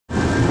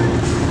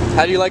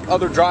How do you like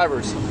other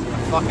drivers?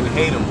 Fucking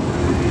hate them.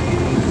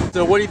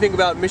 So what do you think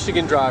about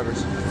Michigan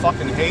drivers?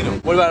 Fucking hate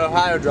them. What about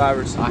Ohio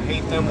drivers? I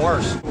hate them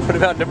worse. What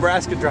about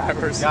Nebraska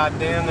drivers?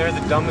 Goddamn, they're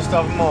the dumbest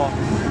of them all.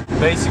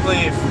 Basically,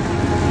 if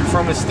you're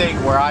from a state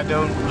where I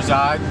don't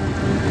reside,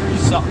 you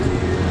suck.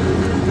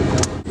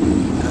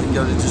 Gotta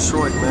go to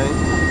Detroit,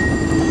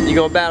 man. You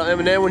gonna battle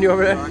Eminem when you're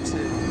over there? Yeah,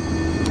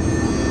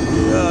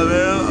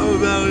 man.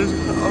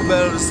 I'm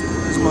battle this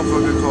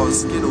motherfucker called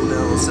Skittle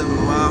down on 7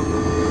 Mile.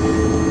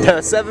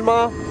 Down 7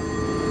 Mile?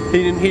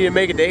 He didn't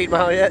make it to 8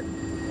 Mile yet?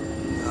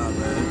 Nah,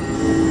 man.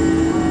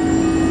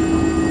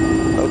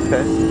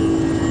 Okay.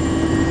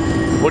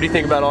 What do you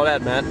think about all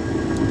that, Matt?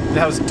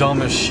 That was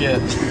dumb as shit.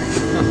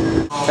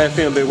 How you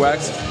feeling, Big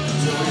Wax?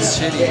 It's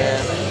shitty,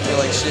 man. I feel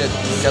like shit.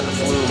 Got the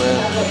flu,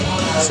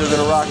 man. Still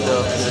gonna rock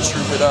though. Gonna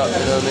troop it up,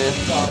 you know what I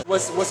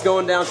mean? What's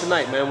going down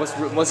tonight, man?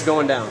 What's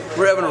going down?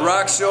 We're having a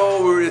rock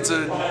show. We're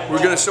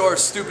gonna show our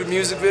stupid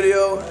music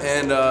video,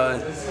 and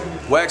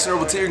Wax and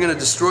Herbal Tea are gonna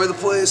destroy the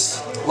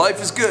place.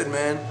 Life is good,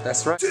 man.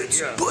 That's right.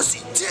 Tits,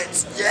 pussy,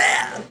 tits,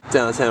 yeah.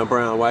 Downtown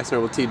Brown, Wax and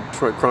Herbal Tea,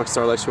 Detroit, Crunk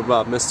Star, Lecture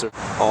Bob, Mr.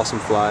 Awesome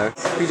Flyer.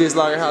 PJ's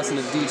Lager House in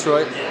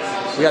Detroit.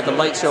 We got the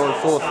light show in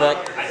full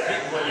effect.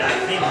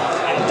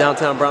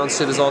 Downtown Brown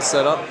shit is all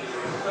set up.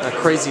 A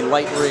crazy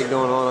light rig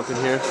going on up in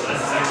here.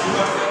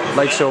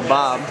 Light show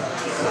Bob. You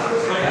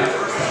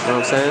know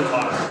what I'm saying?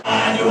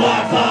 Why do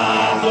I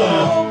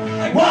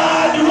bother?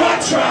 Why do I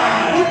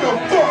try? What the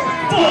fuck?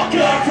 Fuck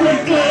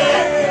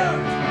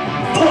everything!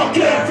 Fuck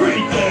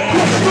everything!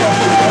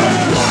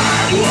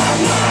 Why do I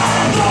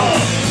bother?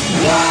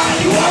 Why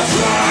do I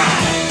try?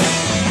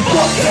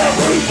 Fuck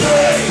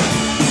everything!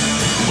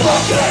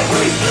 Fuck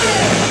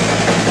everything!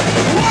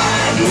 Why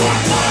do I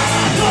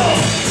bother?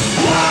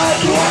 Why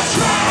do I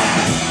try?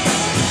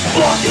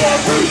 Fuck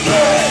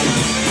everything!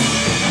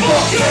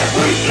 Fuck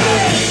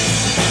everything!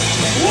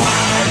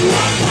 Why do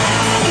I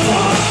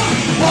bother?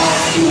 Why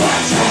do I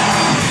try?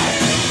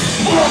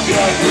 Fuck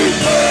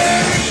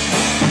everything!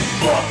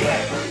 Fuck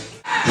everything!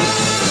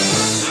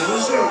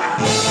 Yes, sir.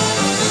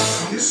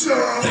 Yes,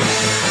 sir.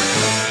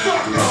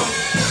 Fuck no.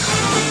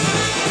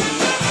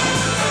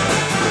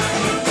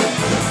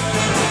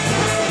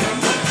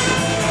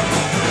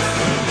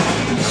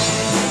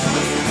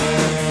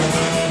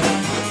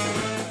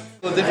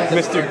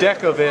 Mr.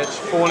 Dekovich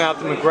pulling out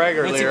the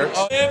McGregor lyrics.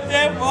 If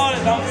that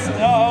water don't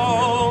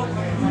snow,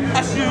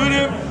 I should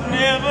have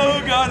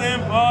never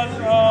gotten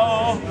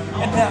bottle.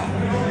 And now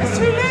it's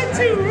too late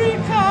to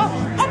recall.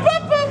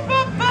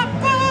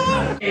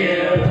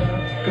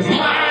 Yeah, 'cause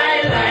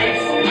my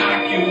life's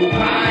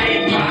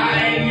occupied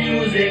by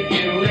music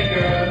and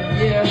liquor.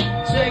 Yeah,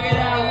 check it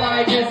out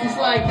like this, it's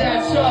like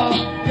that, so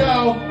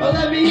yo,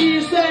 let me hear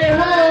you say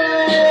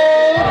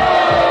hey.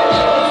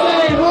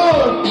 Say ho,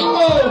 ho.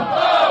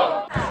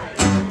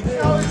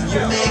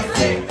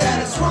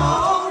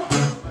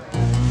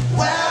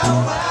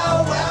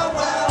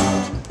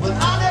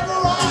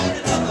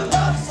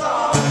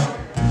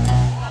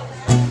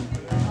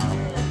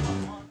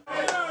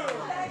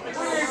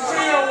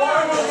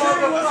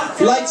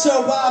 Light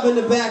Show Bob in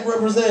the back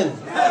represent.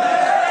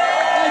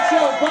 Light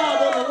show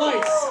Bob on the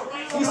lights.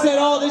 He set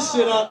all this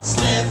shit up.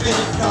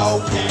 Slipping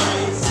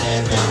cocaine,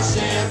 sipping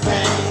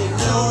champagne,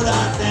 do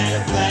that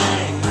damn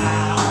thing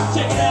now.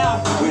 Check it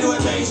out, we do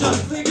it major.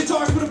 Play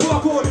guitar for the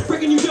barboard,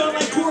 breaking you down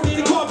like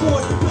corrugated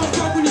cardboard. Not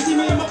drunk when you see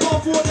me in my ball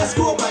board. That's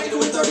cool, I can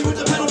do it 30 with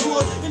the pedal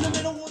board. In the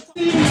middle,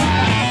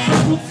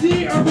 herbal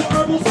tea,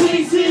 herbal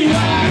tea, tea.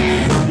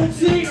 Herbal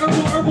tea,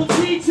 herbal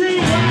tea, tea.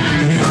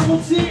 Herbal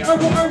tea,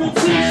 herbal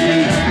tea,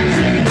 tea.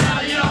 Check it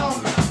out, yo.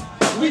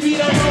 We be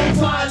that low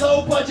fly,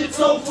 low budget,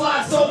 so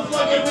fly, so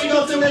fucking. We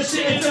go through that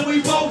shit until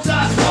we both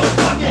die, so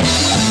fucking.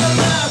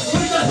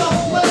 We just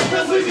don't play,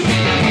 cause we be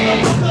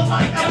getting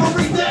like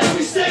every day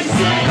we stay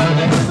safe.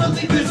 There's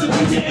something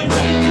visibly getting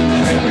ready.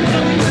 Every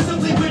day we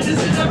visibly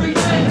witnessing every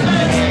day.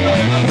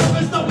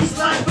 Hey, so we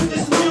slide with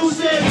this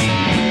music.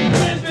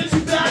 Then bitch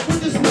you back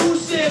with this new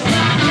shit.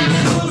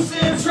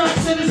 Exclusive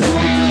tracks and it's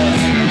ruthless.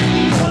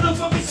 One of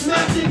them is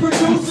smashing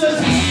producers.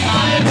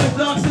 I am the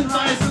blocks and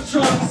riots of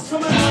trucks.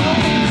 Coming out of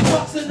these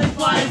trucks and they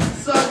flying and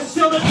sucks.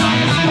 Show the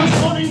diamonds,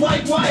 owning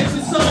white wires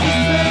and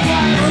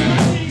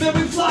suns. Then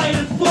we flying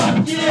and fuck,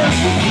 yeah.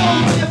 So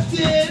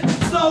lifted,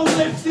 so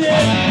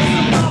lifted.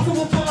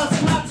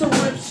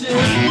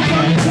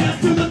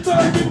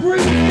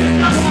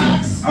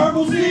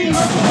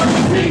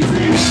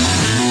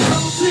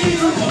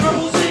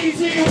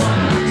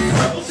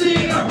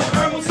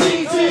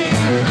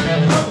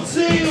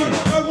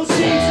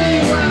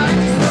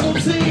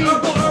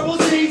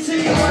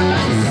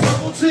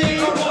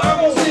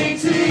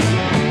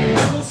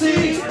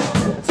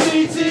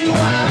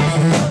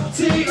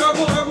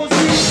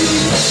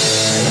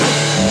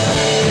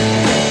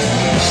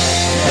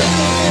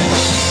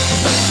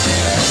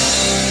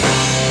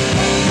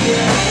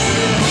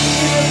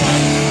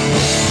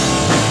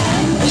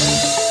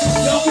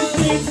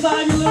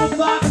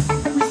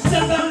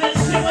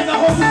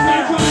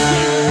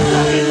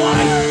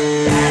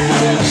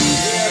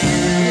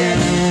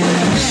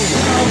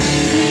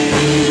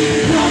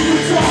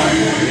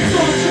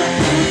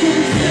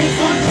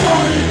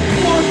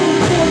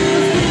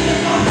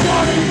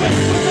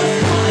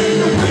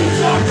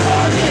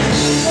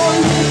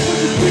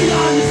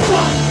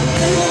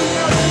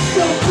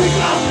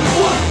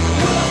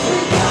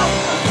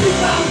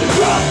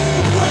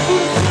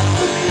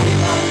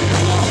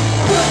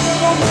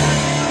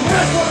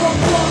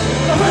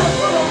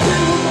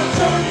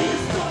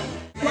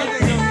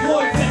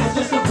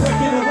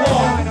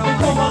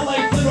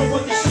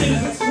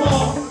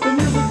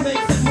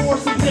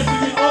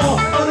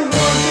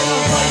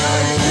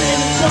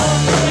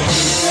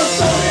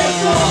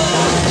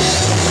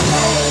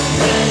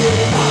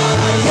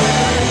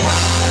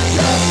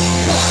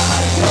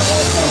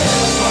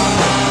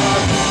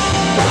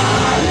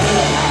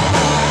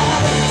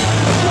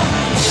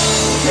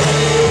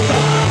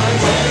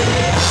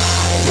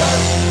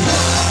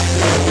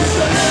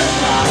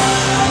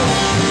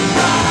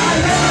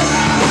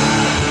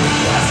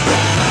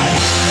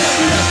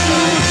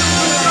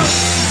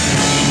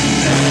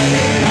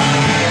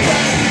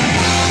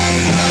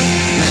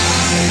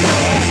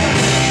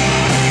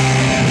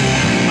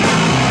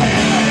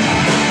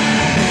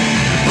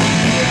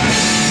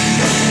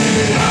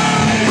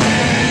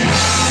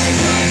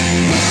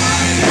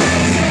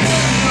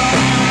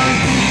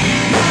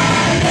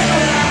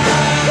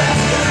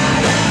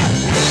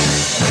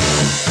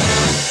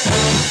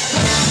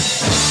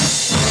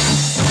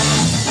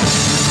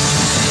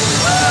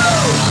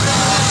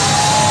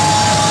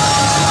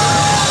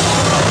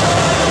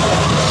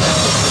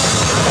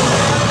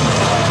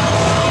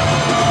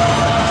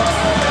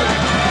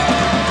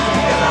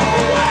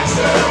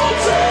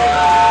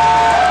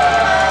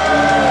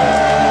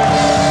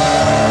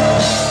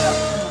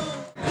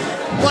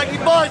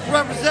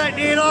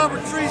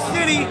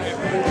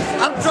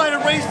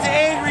 Brace the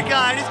angry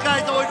guy. This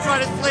guy's always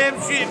trying to slam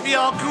shit and be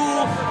all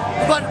cool.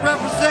 But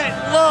represent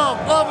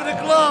love in the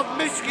glove,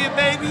 Michigan,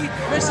 baby.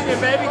 Michigan,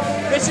 baby.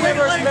 Michigan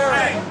versus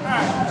Maryland.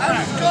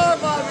 Irish car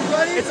bomb, you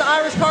ready? It's the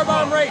Irish car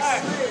bomb race.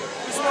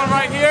 This one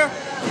right here,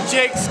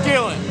 Jake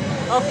Skillen.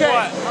 Okay,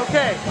 What?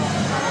 okay.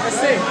 Let's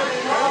see.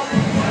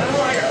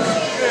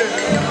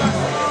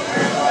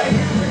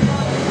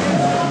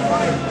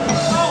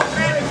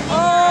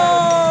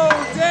 Oh,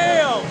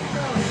 damn.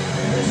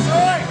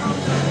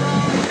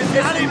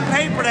 I didn't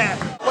pay for that.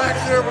 Wax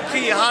Herbal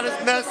Tea, hottest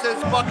mess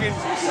that's fucking,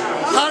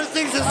 hottest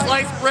things since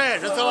sliced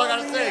bread. That's all I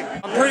gotta say.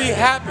 I'm pretty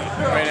happy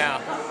right now.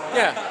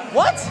 Yeah,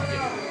 What?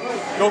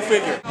 go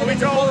figure. We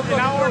drove an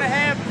hour and a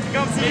half to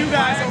come see you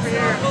guys over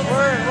here.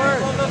 Word.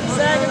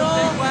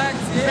 Saginaw. Wax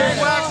and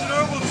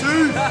Herbal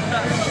Tea.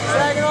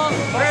 Saginaw.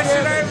 Best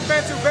shit I ever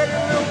been to, better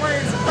than Lil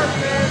Wayne's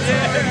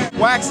birthday.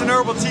 Wax and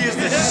Herbal Tea is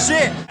the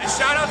shit. And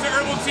shout out to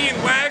Herbal Tea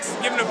and Wax,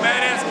 giving a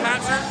badass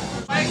concert.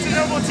 Wax and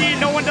Herbal Tea,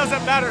 no one does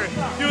it better.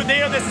 Dude,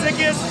 they are the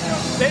sickest,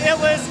 the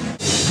illest.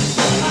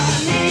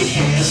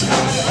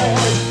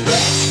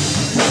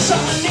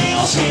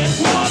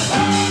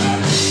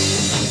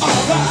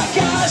 All my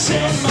guys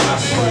in my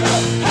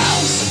friend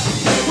house,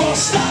 they will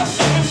stop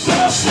and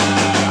bust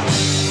now.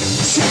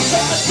 She's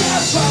a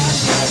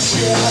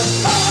definition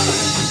of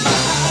my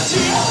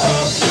idea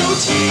of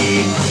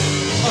beauty.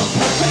 A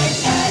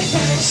perfect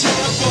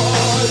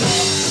example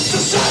to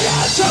say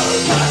I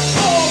don't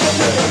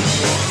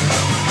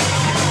conform.